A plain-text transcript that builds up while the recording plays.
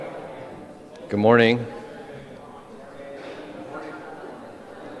Good morning.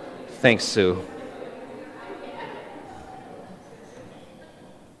 Thanks, Sue.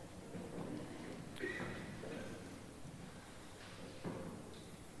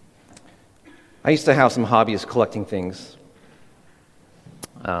 I used to have some hobbies collecting things.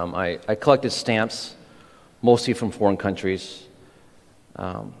 I collected stamps, mostly from foreign countries.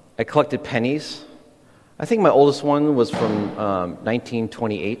 I collected pennies. I think my oldest one was from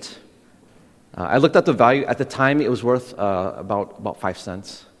 1928. I looked at the value. At the time, it was worth about 5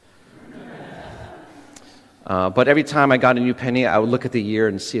 cents. But every time I got a new penny, I would look at the year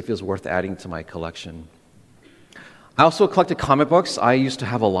and see if it was worth adding to my collection. I also collected comic books. I used to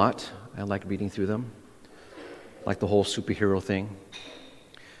have a lot. I like reading through them, like the whole superhero thing.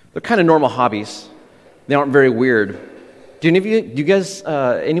 They're kind of normal hobbies. They aren't very weird. Do you guys,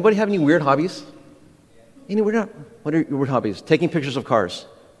 anybody have any weird hobbies? What are your weird hobbies? Taking pictures of cars.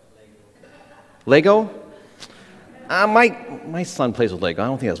 Lego? My son plays with Lego. I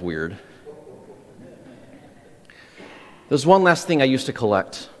don't think that's weird. There's one last thing I used to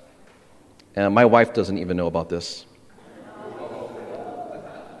collect, and my wife doesn't even know about this.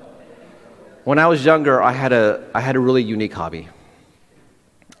 When I was younger, I had a really unique hobby.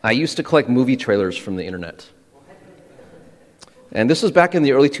 I used to collect movie trailers from the internet. And this was back in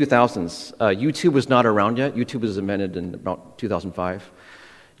the early 2000s. YouTube was not around yet. YouTube was invented in about 2005.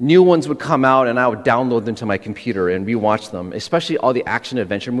 New ones would come out, and I would download them to my computer and rewatch them, especially all the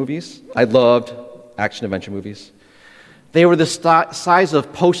action-adventure movies. I loved action-adventure movies. They were the size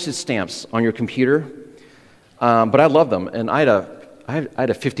of postage stamps on your computer, but I loved them. And I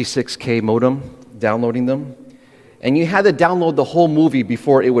had a 56K modem downloading them. And you had to download the whole movie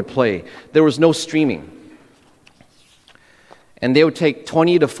before it would play. There was no streaming. And they would take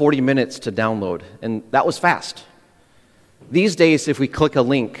 20 to 40 minutes to download, and that was fast. These days, if we click a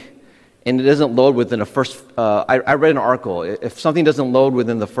link and it doesn't load within the first, I read an article, if something doesn't load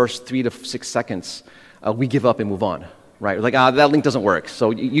within the first 3 to 6 seconds, we give up and move on, right? Like, that link doesn't work,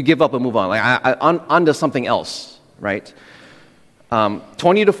 so you give up and move on, like, on to something else, right?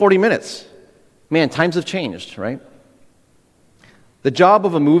 20 to 40 minutes. Man, times have changed, right? The job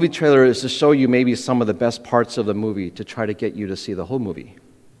of a movie trailer is to show you maybe some of the best parts of the movie to try to get you to see the whole movie,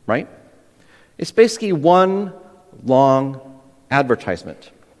 right? It's basically one long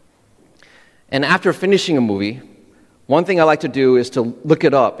advertisement. And after finishing a movie, one thing I like to do is to look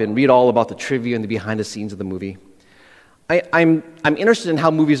it up and read all about the trivia and the behind the scenes of the movie. I'm interested in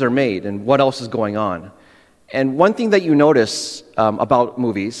how movies are made and what else is going on. And one thing that you notice about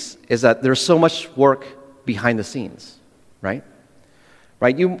movies is that there's so much work behind the scenes, right?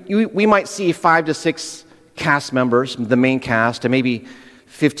 Right? We might see 5 to 6 cast members, the main cast, and maybe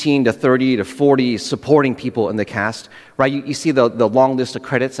 15 to 30 to 40 supporting people in the cast, right? You see the long list of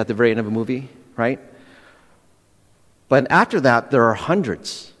credits at the very end of a movie, right? But after that, there are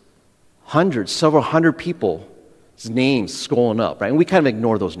hundreds, several hundred people's names scrolling up, right? And we kind of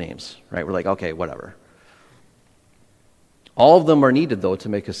ignore those names, right? We're like, okay, whatever. All of them are needed, though, to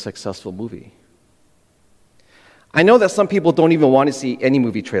make a successful movie. I know that some people don't even want to see any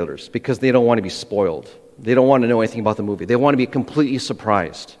movie trailers because they don't want to be spoiled. They don't want to know anything about the movie. They want to be completely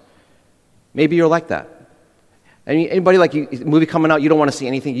surprised. Maybe you're like that. Anybody like you, movie coming out, you don't want to see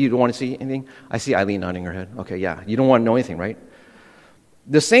anything? You don't want to see anything? I see Eileen nodding her head. Okay, yeah. You don't want to know anything, right?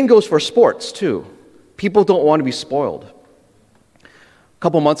 The same goes for sports, too. People don't want to be spoiled. A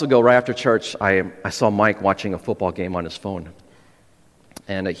couple months ago, right after church, I saw Mike watching a football game on his phone.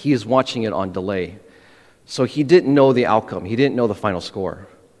 And he is watching it on delay. So he didn't know the outcome. He didn't know the final score.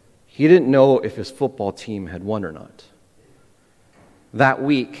 He didn't know if his football team had won or not. That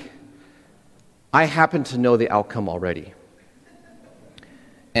week, I happened to know the outcome already.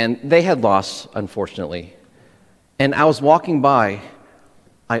 And they had lost, unfortunately. And I was walking by.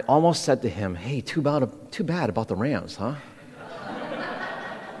 I almost said to him, hey, too bad about the Rams, huh?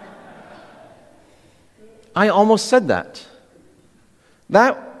 I almost said that.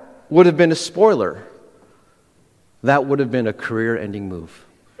 That would have been a spoiler. That would have been a career-ending move.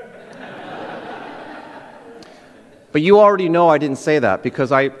 But you already know I didn't say that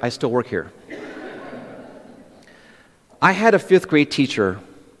because I still work here. I had a 5th grade teacher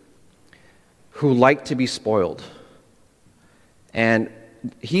who liked to be spoiled. And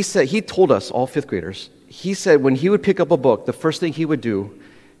he told us, all 5th graders, he said when he would pick up a book, the first thing he would do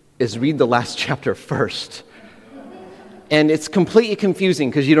is read the last chapter first. And it's completely confusing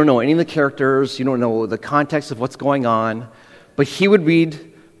because you don't know any of the characters, you don't know the context of what's going on, but he would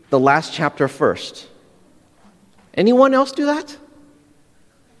read the last chapter first. Anyone else do that?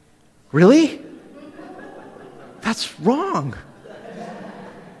 Really? That's wrong.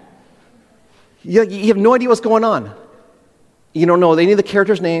 You have no idea what's going on. You don't know any of the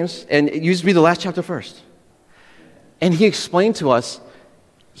characters' names, and you just read the last chapter first. And he explained to us,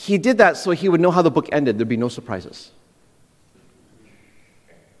 he did that so he would know how the book ended. There'd be no surprises.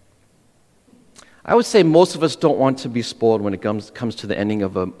 I would say most of us don't want to be spoiled when it comes to the ending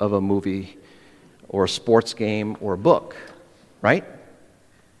of a movie or a sports game or a book, right?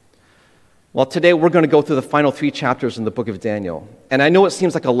 Well, today we're going to go through the final 3 chapters in the book of Daniel. And I know it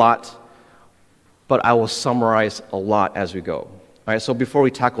seems like a lot, but I will summarize a lot as we go. All right, so before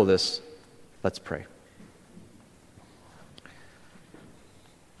we tackle this, let's pray.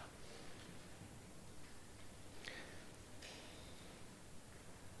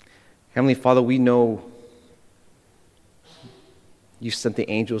 Heavenly Father, we know you sent the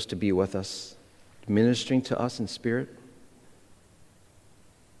angels to be with us, ministering to us in spirit.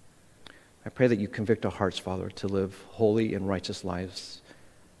 I pray that you convict our hearts, Father, to live holy and righteous lives,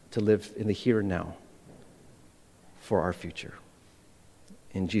 to live in the here and now for our future.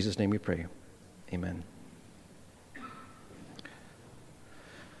 In Jesus' name we pray. Amen.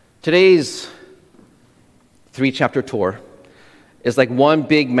 Today's 3-chapter tour is like one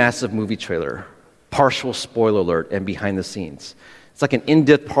big, massive movie trailer, partial spoiler alert, and behind the scenes. It's like an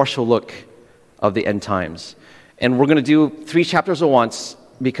in-depth partial look of the end times. And we're going to do 3 chapters at once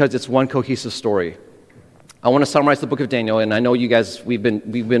because it's one cohesive story. I want to summarize the book of Daniel, and I know you guys, we've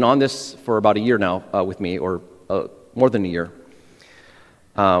been on this for about a year now with me, or more than a year.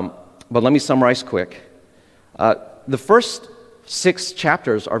 But let me summarize quick. The first 6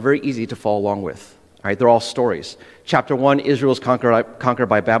 chapters are very easy to follow along with. All right, they're all stories. Chapter 1, Israel is conquered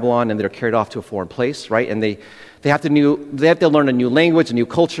by Babylon, and they're carried off to a foreign place, right? And they have to learn a new language, a new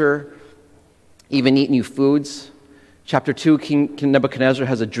culture, even eat new foods. Chapter 2, King Nebuchadnezzar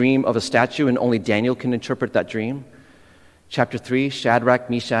has a dream of a statue, and only Daniel can interpret that dream. Chapter 3, Shadrach,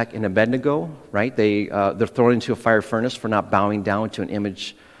 Meshach, and Abednego, right? They're thrown into a fire furnace for not bowing down to an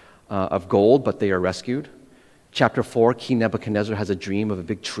image of gold, but they are rescued. Chapter 4, King Nebuchadnezzar has a dream of a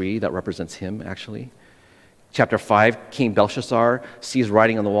big tree that represents him, actually. Chapter 5, King Belshazzar sees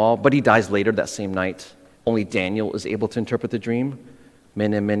writing on the wall, but he dies later that same night. Only Daniel is able to interpret the dream.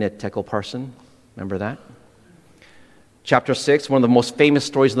 Mene, mene, tekel, parsin. Remember that? Chapter 6, one of the most famous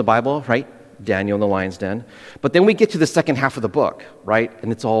stories in the Bible, right? Daniel in the lion's den. But then we get to the second half of the book, right?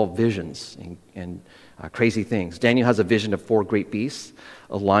 And it's all visions and crazy things. Daniel has a vision of 4 great beasts,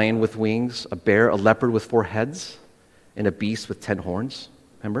 a lion with wings, a bear, a leopard with 4 heads, and a beast with 10 horns.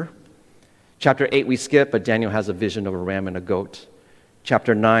 Remember? Chapter 8 we skip, but Daniel has a vision of a ram and a goat.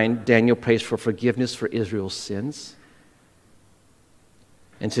 Chapter 9, Daniel prays for forgiveness for Israel's sins.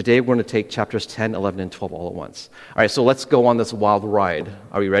 And today we're going to take chapters 10, 11, and 12 all at once. All right, so let's go on this wild ride.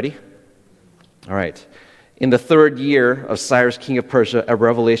 Are we ready? All right. In the 3rd year of Cyrus, king of Persia, a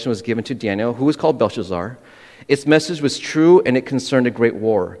revelation was given to Daniel, who was called Belshazzar. Its message was true, and it concerned a great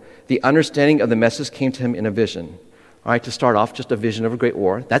war. The understanding of the message came to him in a vision. All right, to start off, just a vision of a great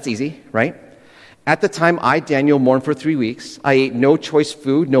war. That's easy, right? At the time, I, Daniel, mourned for 3 weeks. I ate no choice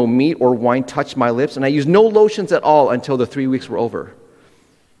food, no meat or wine touched my lips, and I used no lotions at all until the 3 weeks were over.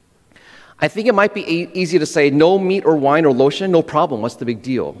 I think it might be easy to say, no meat or wine or lotion, no problem. What's the big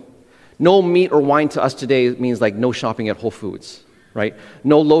deal? No meat or wine to us today means like no shopping at Whole Foods, right?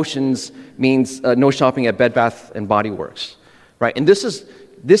 No lotions means no shopping at Bed Bath & Body Works, right? And this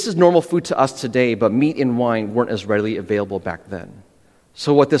is normal food to us today, but meat and wine weren't as readily available back then.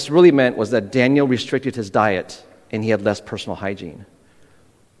 So what this really meant was that Daniel restricted his diet and he had less personal hygiene.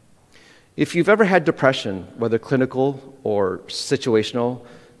 If you've ever had depression, whether clinical or situational,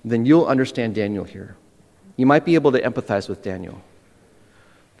 then you'll understand Daniel here. You might be able to empathize with Daniel.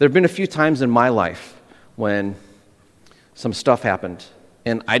 There have been a few times in my life when some stuff happened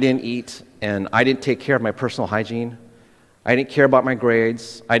and I didn't eat and I didn't take care of my personal hygiene. I didn't care about my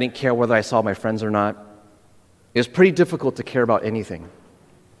grades. I didn't care whether I saw my friends or not. It was pretty difficult to care about anything.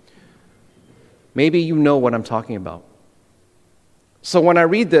 Maybe you know what I'm talking about. So when I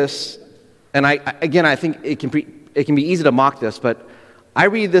read this, and I think it can be easy to mock this, but I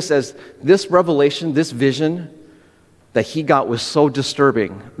read this as this revelation, this vision that he got was so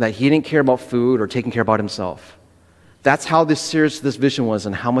disturbing that he didn't care about food or taking care about himself. That's how serious this vision was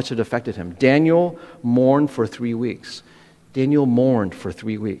and how much it affected him. Daniel mourned for 3 weeks. Daniel mourned for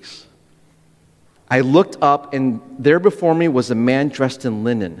 3 weeks. I looked up, and there before me was a man dressed in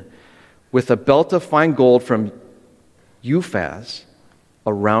linen, with a belt of fine gold from Uphaz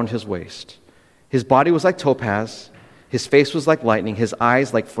around his waist. His body was like topaz, his face was like lightning, his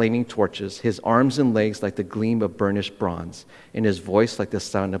eyes like flaming torches, his arms and legs like the gleam of burnished bronze, and his voice like the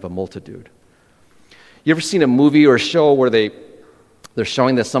sound of a multitude. You ever seen a movie or a show where they They're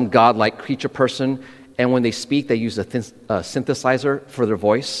showing that some godlike creature person, and when they speak, they use a synthesizer for their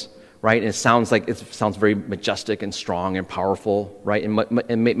voice, right? And it sounds very majestic and strong and powerful, right?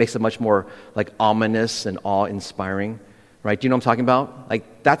 And makes it much more like ominous and awe-inspiring, right? Do you know what I'm talking about?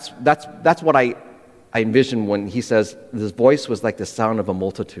 Like that's what I envision when he says his voice was like the sound of a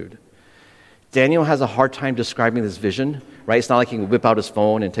multitude. Daniel has a hard time describing this vision, right? It's not like he can whip out his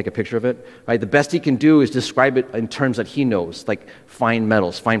phone and take a picture of it, right? The best he can do is describe it in terms that he knows, like fine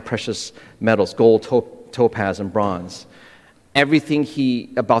metals, fine precious metals, gold, topaz, and bronze. Everything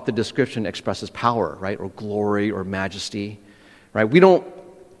about the description expresses power, right? Or glory or majesty, right? We don't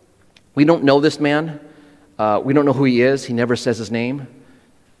know this man. We don't know who he is. He never says his name.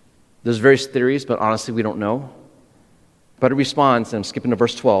 There's various theories, but honestly, we don't know. But it responds, and I'm skipping to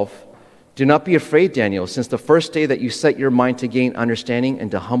verse 12. Do not be afraid, Daniel, since the first day that you set your mind to gain understanding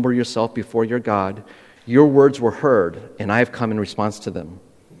and to humble yourself before your God, your words were heard, and I have come in response to them.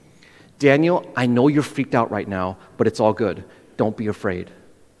 Daniel, I know you're freaked out right now, but it's all good. Don't be afraid.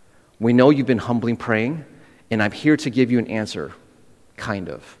 We know you've been humbly praying, and I'm here to give you an answer, kind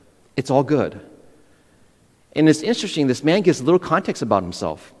of. It's all good. And it's interesting, this man gives a little context about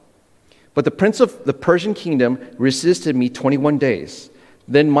himself. But the prince of the Persian kingdom resisted me 21 days.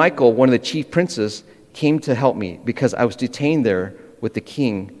 Then Michael, one of the chief princes, came to help me because I was detained there with the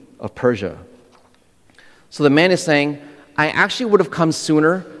king of Persia. So the man is saying, I actually would have come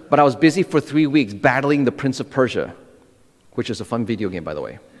sooner, but I was busy for 3 weeks battling the prince of Persia, which is a fun video game, by the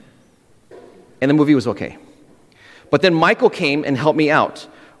way. And the movie was okay. But then Michael came and helped me out.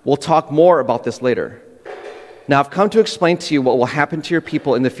 We'll talk more about this later. Now I've come to explain to you what will happen to your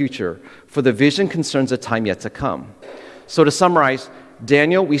people in the future, for the vision concerns a time yet to come. So to summarize,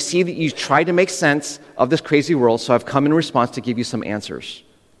 Daniel, we see that you try to make sense of this crazy world, so I've come in response to give you some answers,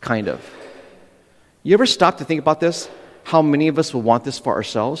 kind of. You ever stop to think about this? How many of us would want this for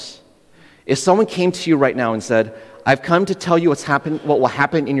ourselves? If someone came to you right now and said, I've come to tell you what will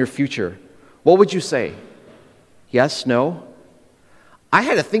happen in your future, what would you say? Yes, no? I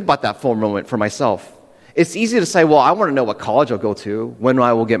had to think about that for a moment for myself. It's easy to say, well, I want to know what college I'll go to, when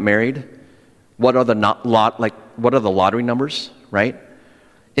I will get married, what are the lottery numbers, right?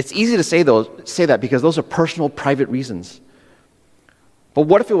 It's easy to say that because those are personal, private reasons. But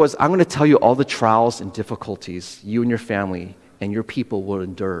what if it was, I'm going to tell you all the trials and difficulties you and your family and your people will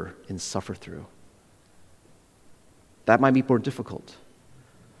endure and suffer through? That might be more difficult.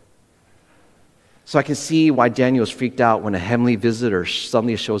 So I can see why Daniel is freaked out when a heavenly visitor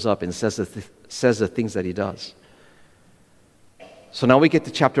suddenly shows up and says the things that he does. So now we get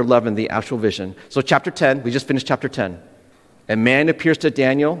to chapter 11, the actual vision. So chapter 10, we just finished chapter 10. A man appears to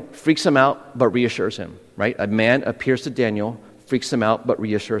Daniel, freaks him out, but reassures him, right? A man appears to Daniel, freaks him out, but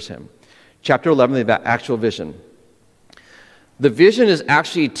reassures him. Chapter 11, the actual vision. The vision is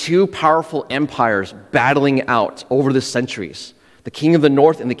actually two powerful empires battling out over the centuries. The king of the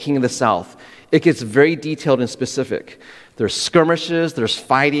north and the king of the south. It gets very detailed and specific. There's skirmishes, there's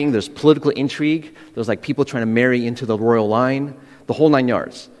fighting, there's political intrigue. There's like people trying to marry into the royal line. The whole 9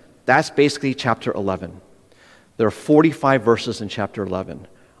 yards. That's basically chapter 11. There are 45 verses in chapter 11.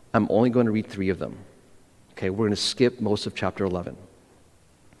 I'm only going to read 3 of them. Okay, we're going to skip most of chapter 11.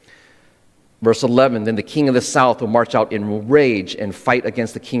 Verse 11, then the king of the south will march out in rage and fight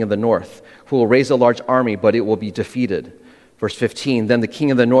against the king of the north, who will raise a large army, but it will be defeated. Verse 15, then the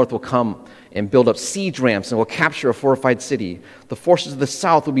king of the north will come and build up siege ramps and will capture a fortified city. The forces of the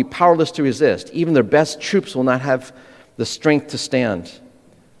south will be powerless to resist. Even their best troops will not have the strength to stand.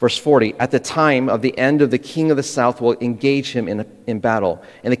 Verse 40, at the time of the end of the king of the south will engage him in battle,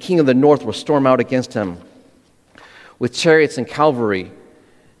 and the king of the north will storm out against him with chariots and cavalry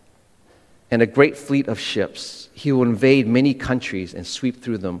and a great fleet of ships. He will invade many countries and sweep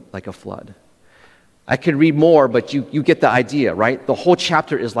through them like a flood. I could read more, but you get the idea, right? The whole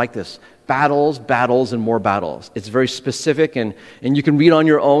chapter is like this. Battles, battles, and more battles. It's very specific, and you can read on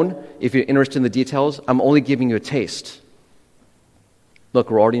your own if you're interested in the details. I'm only giving you a taste. Look,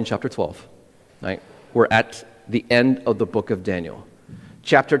 we're already in chapter 12, right? We're at the end of the book of Daniel.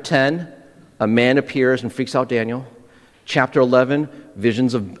 Chapter 10, a man appears and freaks out Daniel. Chapter 11,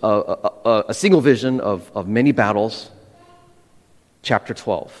 visions of a single vision of many battles. Chapter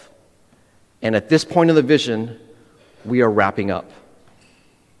 12. And at this point in the vision, we are wrapping up.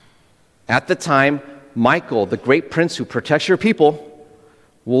 At the time, Michael, the great prince who protects your people,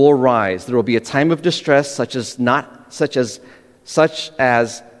 will arise. There will be a time of distress such as has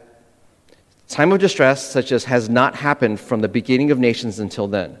not happened from the beginning of nations until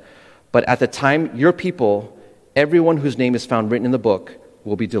then. But at the time, your people, everyone whose name is found written in the book,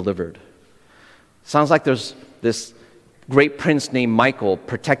 will be delivered. Sounds like there's this great prince named Michael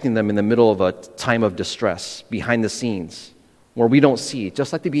protecting them in the middle of a time of distress, behind the scenes, where we don't see,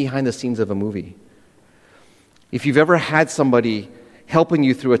 just like the behind the scenes of a movie. If you've ever had somebody helping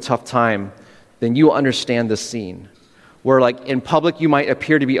you through a tough time, then you understand this scene, where like in public you might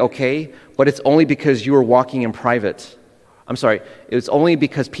appear to be okay, but it's only because you were walking in private. It's only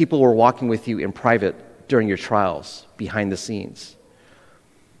because people were walking with you in private during your trials, behind the scenes.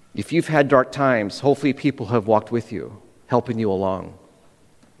 If you've had dark times, hopefully people have walked with you, helping you along.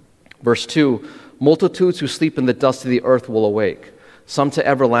 Verse 2, multitudes who sleep in the dust of the earth will awake, some to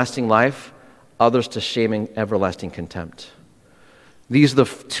everlasting life, others to shame and everlasting contempt. These are the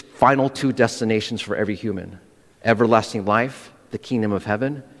final two destinations for every human: everlasting life, the kingdom of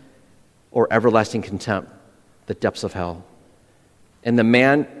heaven, or everlasting contempt, the depths of hell. And the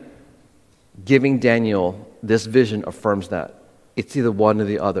man giving Daniel this vision affirms that. It's either one or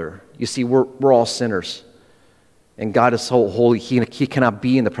the other. You see, we're all sinners. And God is so holy, he cannot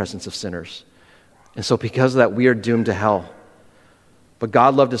be in the presence of sinners. And so because of that, we are doomed to hell. But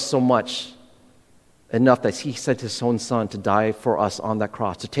God loved us so much, enough that he sent his own son to die for us on that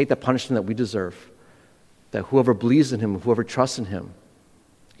cross, to take the punishment that we deserve, that whoever believes in him, whoever trusts in him,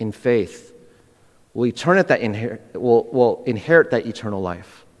 in faith, will inherit that eternal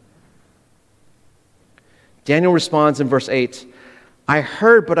life. Daniel responds in verse 8, I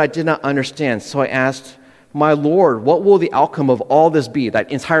heard, but I did not understand. So I asked, my Lord, what will the outcome of all this be?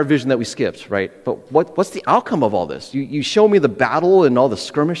 That entire vision that we skipped, right? But what's the outcome of all this? You show me the battle and all the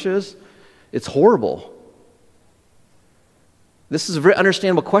skirmishes. It's horrible. This is a very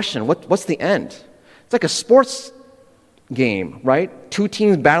understandable question. What's the end? It's like a sports game, right? Two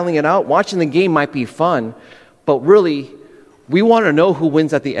teams battling it out. Watching the game might be fun, but really, we want to know who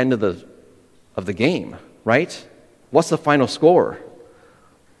wins at the end of the game, right? What's the final score?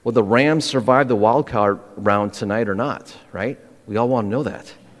 Will the Rams survive the wild card round tonight or not, right? We all want to know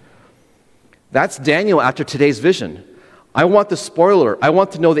that. That's Daniel after today's vision. I want the spoiler. I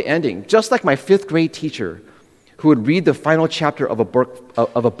want to know the ending. Just like my 5th grade teacher who would read the final chapter of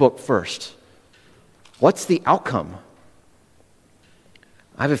a book first. What's the outcome?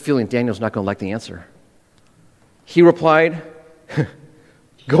 I have a feeling Daniel's not going to like the answer. He replied,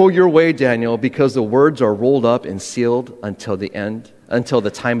 go your way, Daniel, because the words are rolled up and sealed until the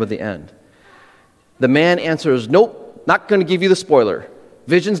time of the end. The man answers, nope, not going to give you the spoiler.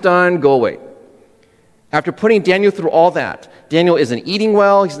 Vision's done, go away. After putting Daniel through all that, Daniel isn't eating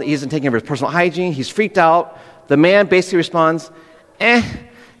well, he isn't taking care of his personal hygiene, he's freaked out. The man basically responds,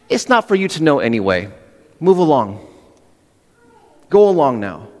 it's not for you to know anyway. Move along. Go along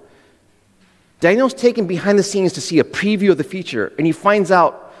now. Daniel's taken behind the scenes to see a preview of the future, and he finds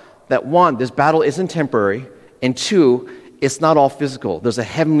out that 1, this battle isn't temporary, and 2, it's not all physical. There's a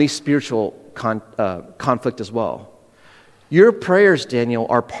heavenly spiritual conflict as well. Your prayers, Daniel,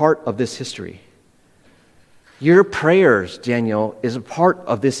 are part of this history. Your prayers, Daniel, is a part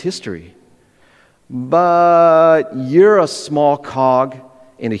of this history. But you're a small cog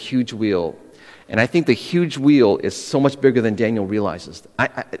in a huge wheel. And I think the huge wheel is so much bigger than Daniel realizes.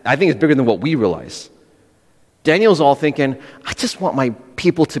 I think it's bigger than what we realize. Daniel's all thinking, I just want my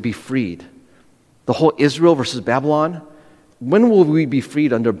people to be freed. The whole Israel versus Babylon, when will we be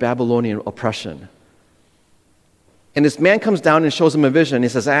freed under Babylonian oppression? And this man comes down and shows him a vision. He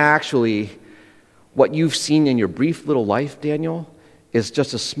says, actually, what you've seen in your brief little life, Daniel, is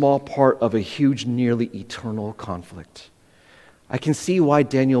just a small part of a huge, nearly eternal conflict. I can see why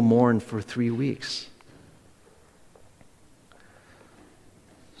Daniel mourned for 3 weeks.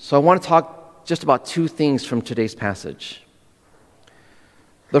 So I want to talk just about 2 things from today's passage.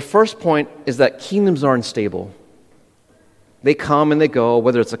 The first point is that kingdoms are unstable. They come and they go,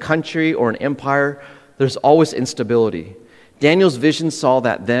 whether it's a country or an empire, there's always instability. Daniel's vision saw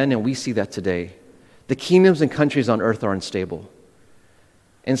that then, and we see that today. The kingdoms and countries on earth are unstable.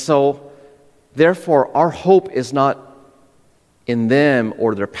 And so, therefore, our hope is not in them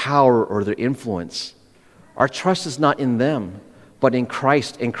or their power or their influence. Our trust is not in them, but in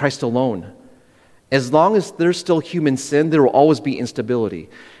Christ and Christ alone. As long as there's still human sin, there will always be instability.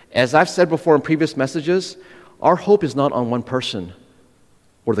 As I've said before in previous messages, our hope is not on one person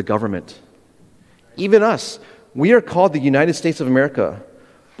or the government. Even us, we are called the United States of America,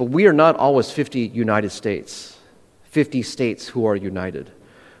 but we are not always 50 United States, 50 states who are united.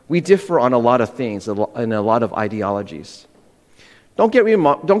 We differ on a lot of things and a lot of ideologies. Don't get me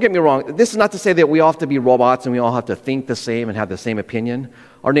wrong. This is not to say that we all have to be robots and we all have to think the same and have the same opinion.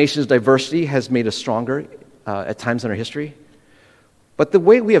 Our nation's diversity has made us stronger at times in our history. But the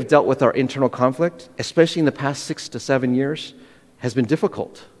way we have dealt with our internal conflict, especially in the past 6 to 7 years, has been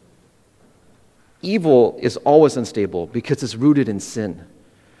difficult. Evil is always unstable because it's rooted in sin.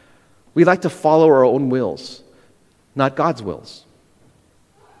 We like to follow our own wills, not God's wills.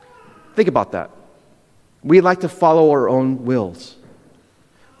 Think about that. We like to follow our own wills.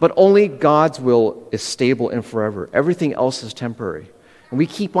 But only God's will is stable and forever. Everything else is temporary. And we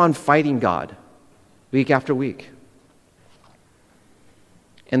keep on fighting God week after week.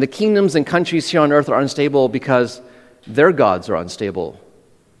 And the kingdoms and countries here on earth are unstable because their gods are unstable.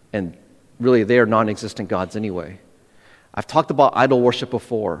 And really, they are non-existent gods anyway. I've talked about idol worship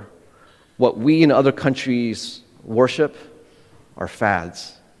before. What we in other countries worship are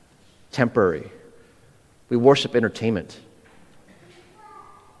fads, temporary. We worship entertainment.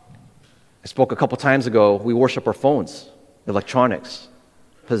 I spoke a couple times ago, we worship our phones, electronics,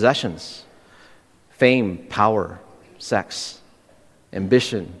 possessions, fame, power, sex,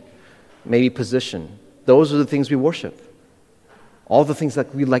 ambition, maybe position. Those are the things we worship. All the things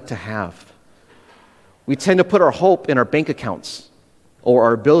that we like to have. We tend to put our hope in our bank accounts or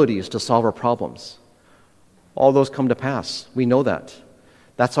our abilities to solve our problems. All those come to pass. We know that.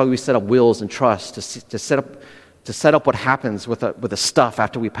 That's why we set up wills and trusts to set up what happens with the stuff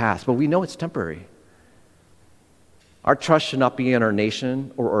after we pass. But we know it's temporary. Our trust should not be in our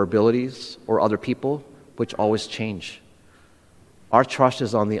nation or our abilities or other people, which always change. Our trust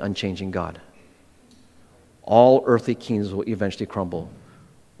is on the unchanging God. All earthly kings will eventually crumble.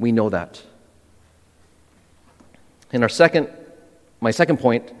 We know that. And my second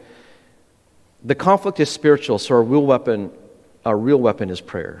point, the conflict is spiritual, so our real weapon is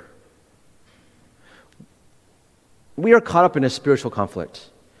prayer. We are caught up in a spiritual conflict.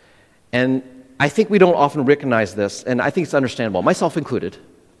 And I think we don't often recognize this, and I think it's understandable, myself included.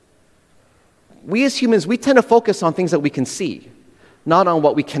 We as humans, we tend to focus on things that we can see, not on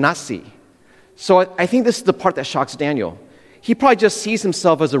what we cannot see. So I think this is the part that shocks Daniel. He probably just sees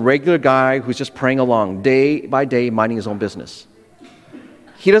himself as a regular guy who's just praying along, day by day, minding his own business.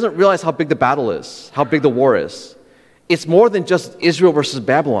 He doesn't realize how big the battle is, how big the war is. It's more than just Israel versus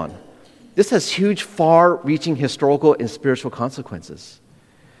Babylon. This has huge, far-reaching historical and spiritual consequences.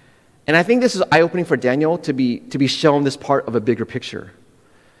 And I think this is eye-opening for Daniel to be shown this part of a bigger picture.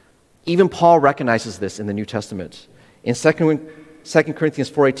 Even Paul recognizes this in the New Testament. In 2 Corinthians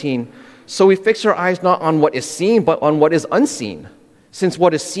 4:18, so we fix our eyes not on what is seen, but on what is unseen. Since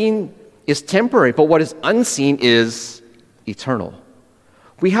what is seen is temporary, but what is unseen is eternal.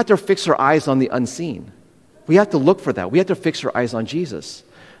 We have to fix our eyes on the unseen. We have to look for that. We have to fix our eyes on Jesus.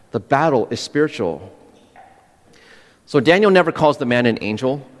 The battle is spiritual. So Daniel never calls the man an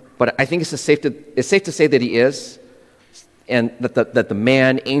angel, but I think it's safe to say that he is, and that the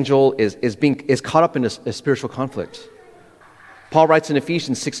man, angel, is caught up in a spiritual conflict. Paul writes in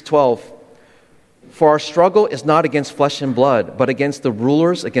Ephesians 6:12, for our struggle is not against flesh and blood, but against the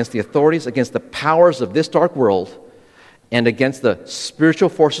rulers, against the authorities, against the powers of this dark world, and against the spiritual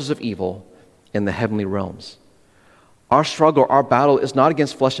forces of evil in the heavenly realms. Our struggle, our battle is not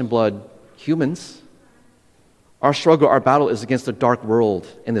against flesh and blood humans. Our struggle, our battle is against the dark world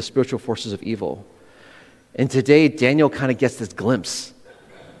and the spiritual forces of evil. And today, Daniel kind of gets this glimpse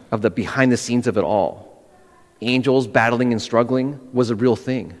of the behind the scenes of it all. Angels battling and struggling was a real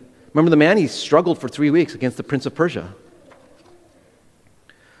thing. Remember the man? He struggled for 3 weeks against the prince of Persia.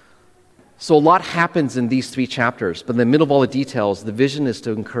 So a lot happens in these 3 chapters, but in the middle of all the details, the vision is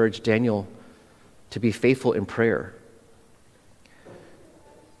to encourage Daniel to be faithful in prayer.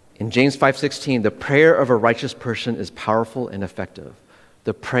 In James 5:16, the prayer of a righteous person is powerful and effective.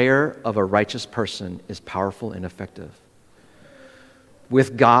 The prayer of a righteous person is powerful and effective.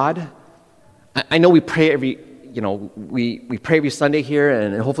 With God, I know we pray we pray every Sunday here,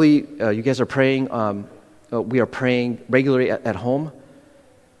 and hopefully you guys are praying. We are praying regularly at home.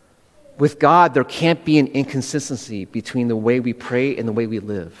 With God, there can't be an inconsistency between the way we pray and the way we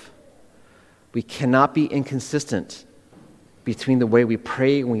live. We cannot be inconsistent between the way we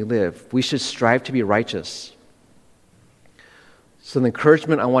pray and we live. We should strive to be righteous. So the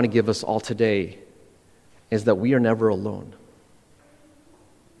encouragement I want to give us all today is that we are never alone.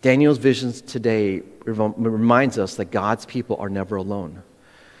 Daniel's visions today reminds us that God's people are never alone.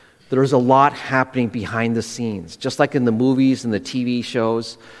 There's a lot happening behind the scenes, just like in the movies and the TV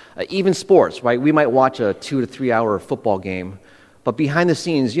shows, even sports, right? We might watch a 2 to 3 hour football game, but behind the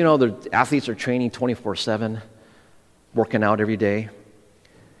scenes, the athletes are training 24/7, working out every day.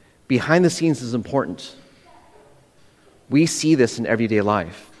 Behind the scenes is important. We see this in everyday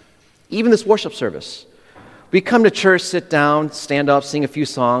life. Even this worship service. We come to church, sit down, stand up, sing a few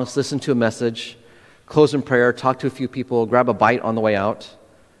songs, listen to a message, close in prayer, talk to a few people, grab a bite on the way out.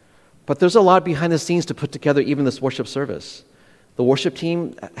 But there's a lot behind the scenes to put together even this worship service. The worship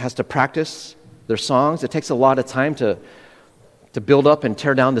team has to practice. their songs. It takes a lot of time to build up and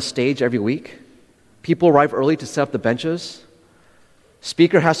tear down the stage every week. People arrive early to set up the benches.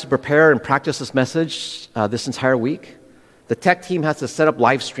 Speaker has to prepare and practice this message this entire week. The tech team has to set up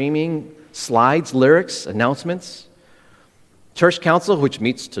live streaming, slides, lyrics, announcements. Church council, which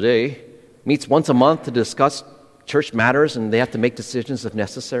meets today, meets once a month to discuss church matters, and they have to make decisions if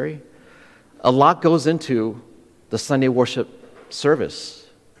necessary. A lot goes into the Sunday worship service,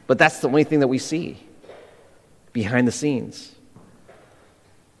 but that's the only thing that we see behind the scenes.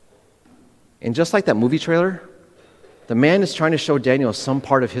 And just like that movie trailer, the man is trying to show Daniel some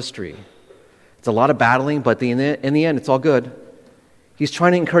part of history. It's a lot of battling, but in the end, it's all good. He's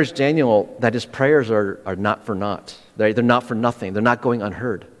trying to encourage Daniel that his prayers are not for naught. They're not for nothing. They're not going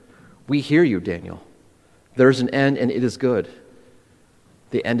unheard. We hear you, Daniel. There's an end, and it is good.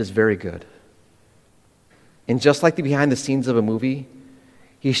 The end is very good. And just like the behind the scenes of a movie,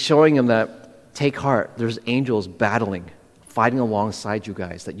 he's showing him that, take heart, there's angels battling, fighting alongside you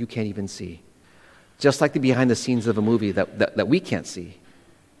guys that you can't even see. Just like the behind the scenes of a movie that we can't see,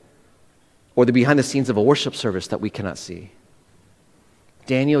 or the behind the scenes of a worship service that we cannot see.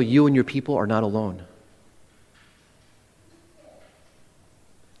 Daniel, you and your people are not alone.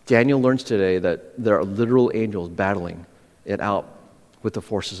 Daniel learns today that there are literal angels battling it out with the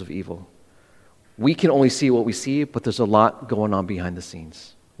forces of evil. We can only see what we see, but there's a lot going on behind the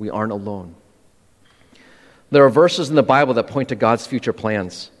scenes. We aren't alone. There are verses in the Bible that point to God's future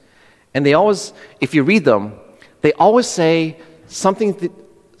plans. And they always, if you read them, they always say something to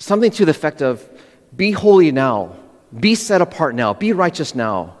the effect of, be holy now, be set apart now, be righteous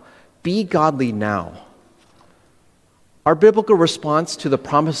now, be godly now. Our biblical response to the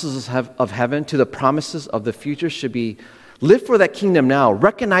promises of heaven, to the promises of the future should be, live for that kingdom now,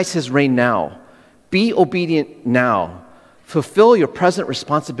 recognize his reign now, be obedient now, fulfill your present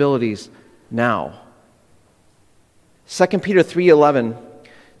responsibilities now. 2 Peter 3:11,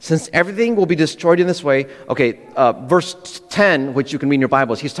 since everything will be destroyed in this way, verse 10, which you can read in your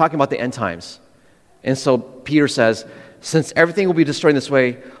Bibles, he's talking about the end times. And so Peter says, since everything will be destroyed in this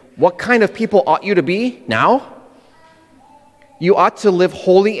way, what kind of people ought you to be now? You ought to live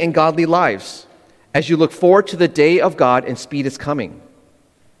holy and godly lives as you look forward to the day of God and speed its coming.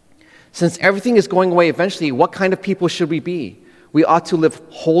 Since everything is going away eventually, what kind of people should we be? We ought to live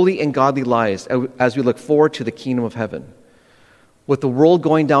holy and godly lives as we look forward to the kingdom of heaven. With the world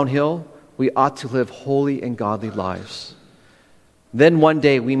going downhill, we ought to live holy and godly lives. Then one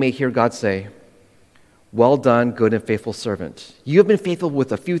day we may hear God say, well done, good and faithful servant. You have been faithful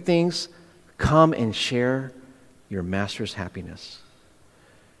with a few things. Come and share your master's happiness.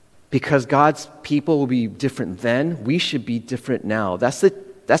 Because God's people will be different then, we should be different now. That's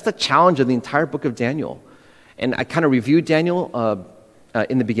the challenge of the entire book of Daniel. And I kind of reviewed Daniel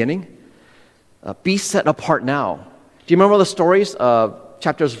in the beginning. Be set apart now. Do you remember the stories,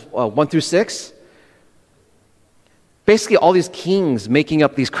 chapters 1 through 6? Basically, all these kings making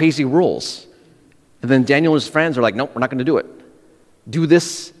up these crazy rules. And then Daniel and his friends are like, nope, we're not going to do it. Do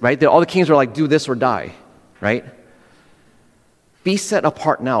this, right? All the kings are like, do this or die, right? Be set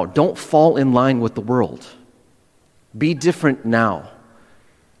apart now. Don't fall in line with the world. Be different now.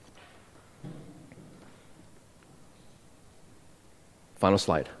 Final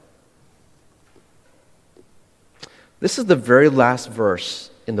slide. This is the very last verse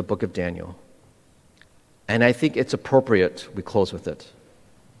in the book of Daniel. And I think it's appropriate we close with it.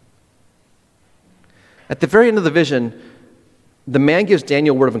 At the very end of the vision, the man gives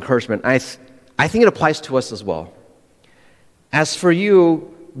Daniel a word of encouragement. I think it applies to us as well. As for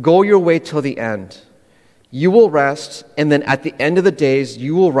you, go your way till the end. You will rest, and then at the end of the days,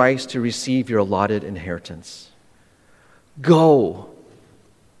 you will rise to receive your allotted inheritance. Go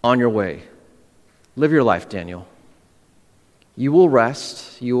on your way. Live your life, Daniel. You will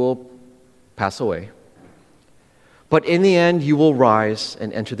rest, you will pass away. But in the end, you will rise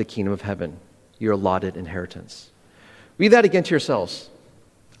and enter the kingdom of heaven, your allotted inheritance. Read that again to yourselves.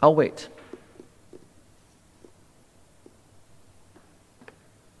 I'll wait.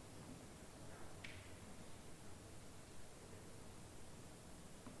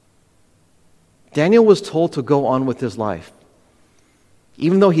 Daniel was told to go on with his life,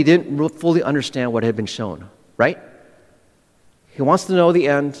 even though he didn't fully understand what had been shown, right? He wants to know the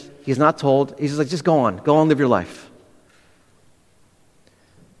end. He's not told. He's just like, just go on, live your life.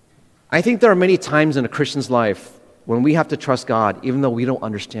 I think there are many times in a Christian's life when we have to trust God, even though we don't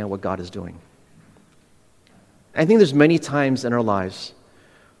understand what God is doing. I think there's many times in our lives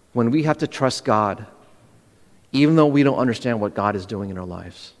when we have to trust God, even though we don't understand what God is doing in our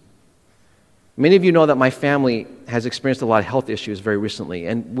lives. Many of you know that my family has experienced a lot of health issues very recently,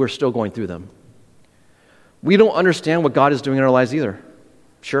 and we're still going through them. We don't understand what God is doing in our lives either.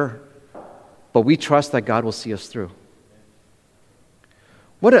 Sure. But we trust that God will see us through.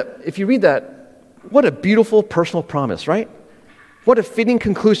 If you read that, what a beautiful personal promise, right? What a fitting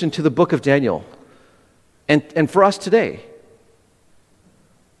conclusion to the book of Daniel. And for us today.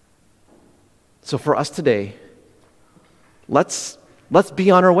 So for us today, let's be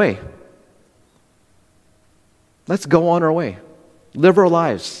on our way. Let's go on our way. Live our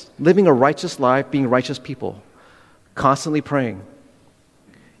lives, living a righteous life, being righteous people, constantly praying.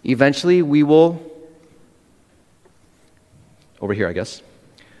 Eventually we will, over here I guess,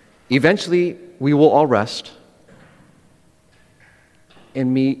 eventually we will all rest,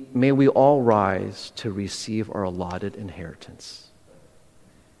 and may we all rise to receive our allotted inheritance.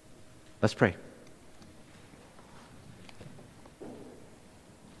 Let's pray.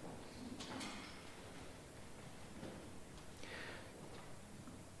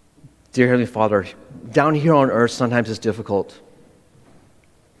 Dear Heavenly Father, down here on earth sometimes it's difficult.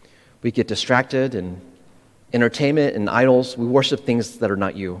 We get distracted in entertainment and idols. We worship things that are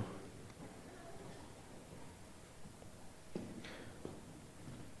not you.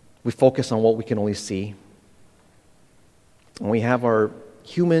 We focus on what we can only see. And we have our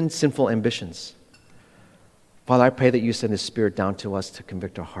human, sinful ambitions. Father, I pray that you send the Spirit down to us to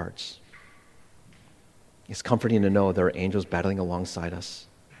convict our hearts. It's comforting to know there are angels battling alongside us.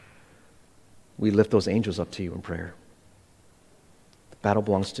 We lift those angels up to you in prayer. The battle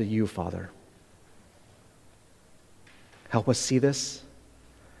belongs to you, Father. Help us see this.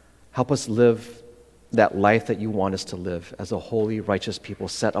 Help us live that life that you want us to live as a holy, righteous people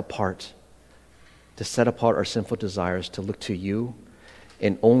set apart, to set apart our sinful desires, to look to you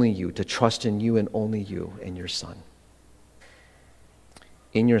and only you, to trust in you and only you and your Son.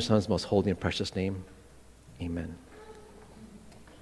 In your Son's most holy and precious name, amen.